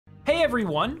Hey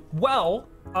everyone, well,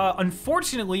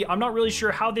 unfortunately, I'm not really sure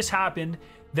how this happened.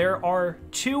 There are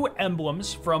 2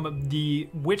 emblems from the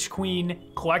Witch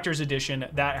Queen Collector's Edition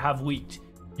that have leaked.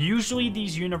 Usually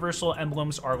these universal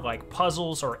emblems are like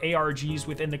puzzles or ARGs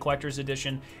within the Collector's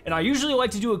Edition, and I usually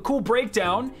like to do a cool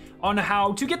breakdown on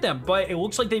how to get them, but it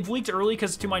looks like they've leaked early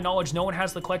because to my knowledge, no one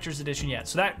has the Collector's Edition yet,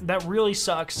 so that really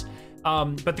sucks.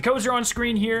 But the codes are on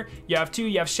screen here. You have 2,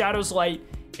 you have Shadow's Light,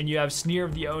 and you have Sneer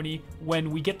of the Oni. When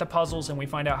we get the puzzles and we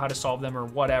find out how to solve them or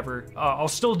whatever, I'll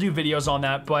still do videos on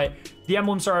that, but the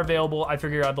emblems are available. I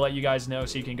figured I'd let you guys know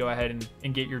so you can go ahead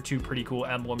and get your 2 pretty cool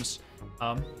emblems.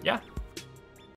 Yeah,